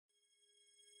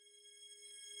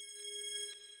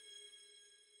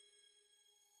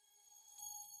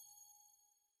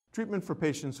Treatment for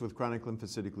patients with chronic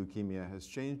lymphocytic leukemia has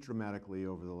changed dramatically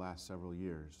over the last several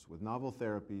years, with novel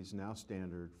therapies now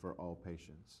standard for all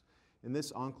patients. In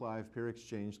this Enclave Peer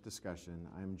Exchange discussion,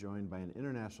 I am joined by an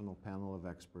international panel of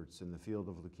experts in the field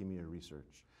of leukemia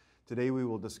research. Today we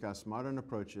will discuss modern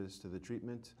approaches to the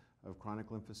treatment of chronic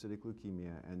lymphocytic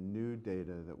leukemia and new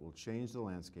data that will change the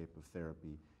landscape of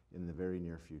therapy in the very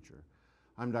near future.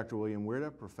 I'm Dr. William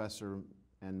Weirda, Professor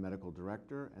and Medical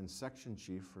Director and Section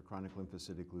Chief for Chronic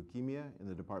Lymphocytic Leukemia in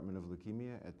the Department of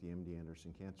Leukemia at the MD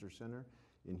Anderson Cancer Center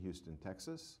in Houston,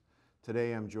 Texas.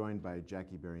 Today I'm joined by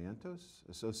Jackie Barrientos,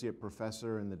 Associate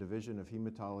Professor in the Division of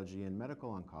Hematology and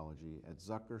Medical Oncology at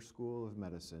Zucker School of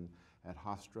Medicine at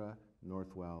Hofstra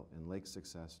Northwell in Lake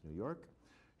Success, New York.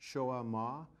 Shoa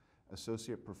Ma,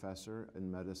 Associate Professor in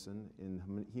Medicine in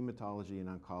Hematology and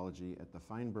Oncology at the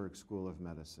Feinberg School of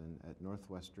Medicine at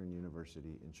Northwestern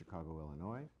University in Chicago,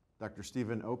 Illinois. Dr.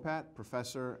 Stephen Opat,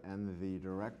 Professor and the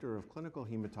Director of Clinical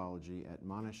Hematology at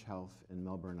Monash Health in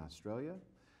Melbourne, Australia.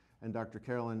 And Dr.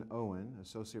 Carolyn Owen,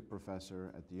 Associate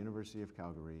Professor at the University of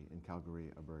Calgary in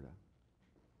Calgary, Alberta.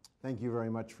 Thank you very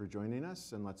much for joining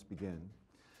us, and let's begin.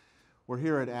 We're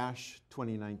here at ASH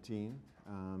 2019,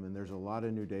 and there's a lot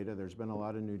of new data. There's been a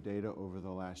lot of new data over the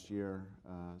last year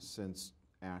since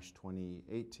ASH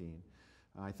 2018.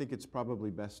 I think it's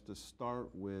probably best to start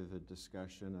with a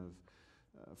discussion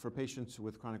of, for patients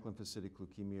with chronic lymphocytic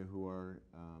leukemia who are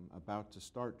about to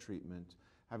start treatment,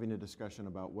 having a discussion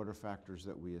about what are factors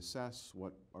that we assess,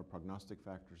 what are prognostic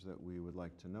factors that we would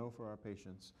like to know for our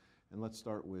patients. And let's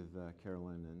start with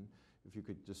Carolyn, and if you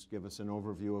could just give us an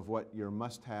overview of what your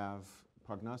must-have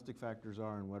prognostic factors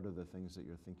are and what are the things that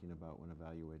you're thinking about when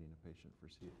evaluating a patient for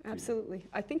treatment. Absolutely.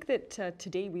 I think that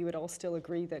today we would all still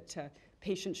agree that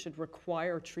patients should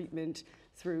require treatment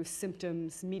through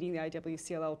symptoms meeting the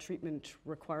IWCLL treatment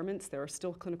requirements. There are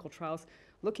still clinical trials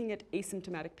looking at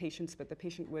asymptomatic patients, but the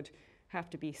patient would have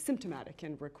to be symptomatic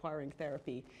and requiring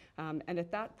therapy. And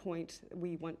at that point,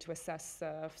 we want to assess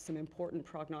some important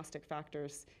prognostic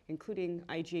factors, including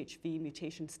IGHV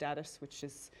mutation status, which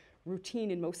is routine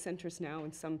in most centers now,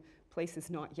 in some places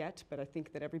not yet, but I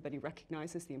think that everybody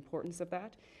recognizes the importance of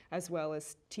that, as well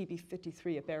as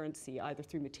TP53 aberrancy, either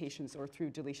through mutations or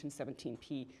through deletion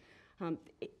 17p.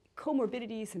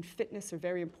 Comorbidities and fitness are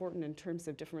very important in terms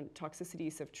of different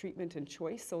toxicities of treatment and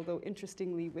choice, although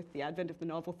interestingly with the advent of the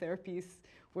novel therapies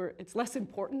where it's less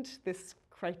important, this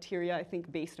criteria I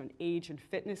think based on age and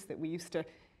fitness that we used to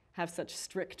have such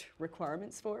strict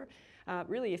requirements for.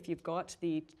 Really if you've got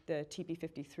the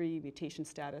TP53 mutation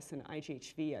status and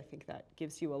IGHV, I think that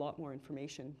gives you a lot more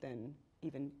information than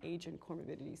even age and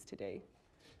comorbidities today.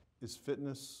 Is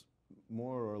fitness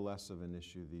more or less of an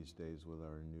issue these days with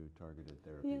our new targeted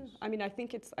therapies? Yeah, I mean, I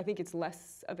think it's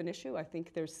less of an issue. I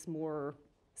think there's more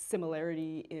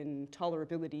similarity in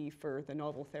tolerability for the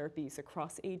novel therapies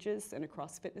across ages and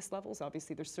across fitness levels.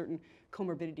 Obviously, there's certain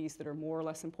comorbidities that are more or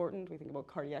less important. We think about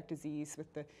cardiac disease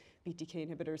with the BTK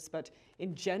inhibitors, but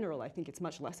in general, I think it's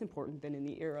much less important than in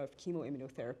the era of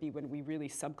chemoimmunotherapy when we really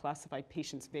subclassified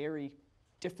patients very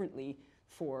differently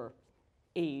for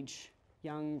age.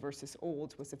 Young versus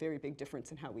old was a very big difference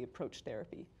in how we approach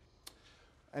therapy.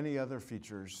 Any other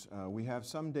features? We have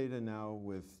some data now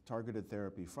with targeted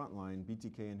therapy frontline,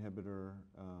 BTK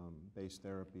inhibitor-based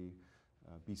therapy,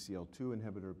 BCL2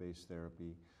 inhibitor-based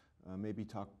therapy.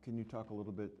 Can you talk a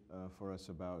little bit for us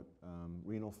about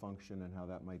renal function and how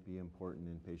that might be important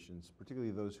in patients,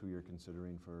 particularly those who you're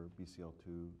considering for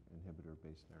BCL2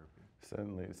 inhibitor-based therapy?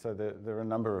 Certainly. So there are a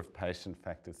number of patient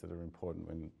factors that are important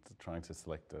when trying to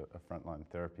select a frontline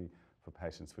therapy for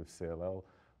patients with CLL.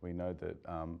 We know that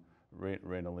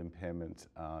renal impairment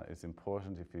is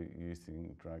important if you're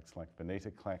using drugs like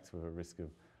venetoclax with a risk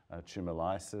of tumor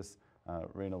lysis.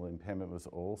 Renal impairment was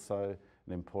also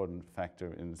an important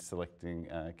factor in selecting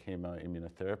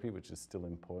chemoimmunotherapy, which is still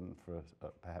important for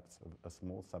perhaps a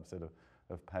small subset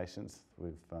of patients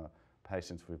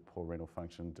with poor renal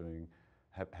function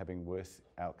having worse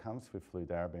outcomes with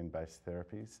fludarabine-based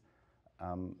therapies.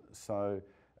 So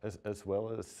as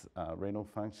well as renal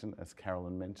function, as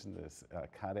Carolyn mentioned, there's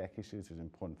cardiac issues, which is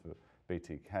important for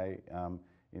BTK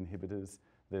inhibitors.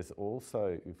 There's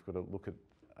also, you've got to look at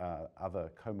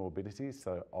other comorbidities,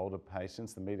 so older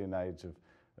patients, the median age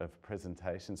of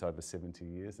presentation is over 70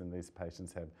 years, and these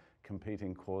patients have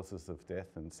competing causes of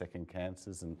death and second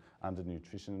cancers and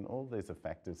undernutrition, and all these are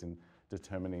factors in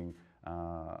determining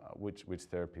which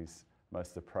therapy is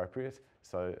most appropriate.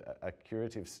 So a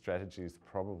curative strategy is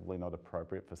probably not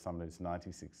appropriate for someone who's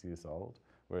 96 years old,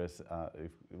 whereas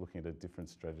if you're looking at a different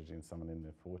strategy in someone in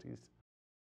their 40s.